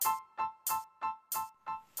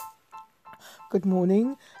Good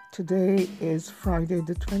morning. Today is Friday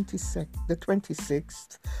the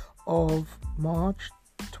 26th of March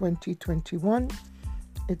 2021.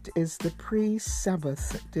 It is the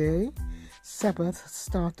pre-Sabbath day. Sabbath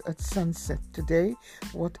start at sunset today,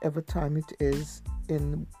 whatever time it is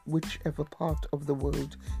in whichever part of the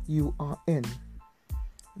world you are in.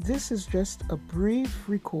 This is just a brief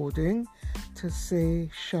recording to say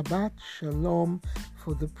Shabbat Shalom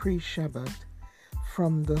for the pre-Shabbat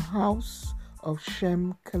from the House of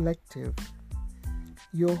Shem Collective.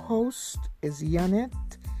 Your host is Yanet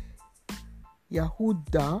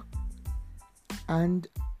Yahuda, and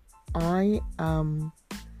I am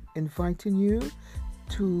inviting you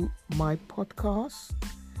to my podcast.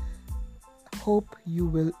 Hope you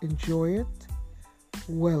will enjoy it.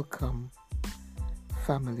 Welcome,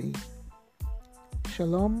 family.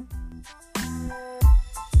 Shalom.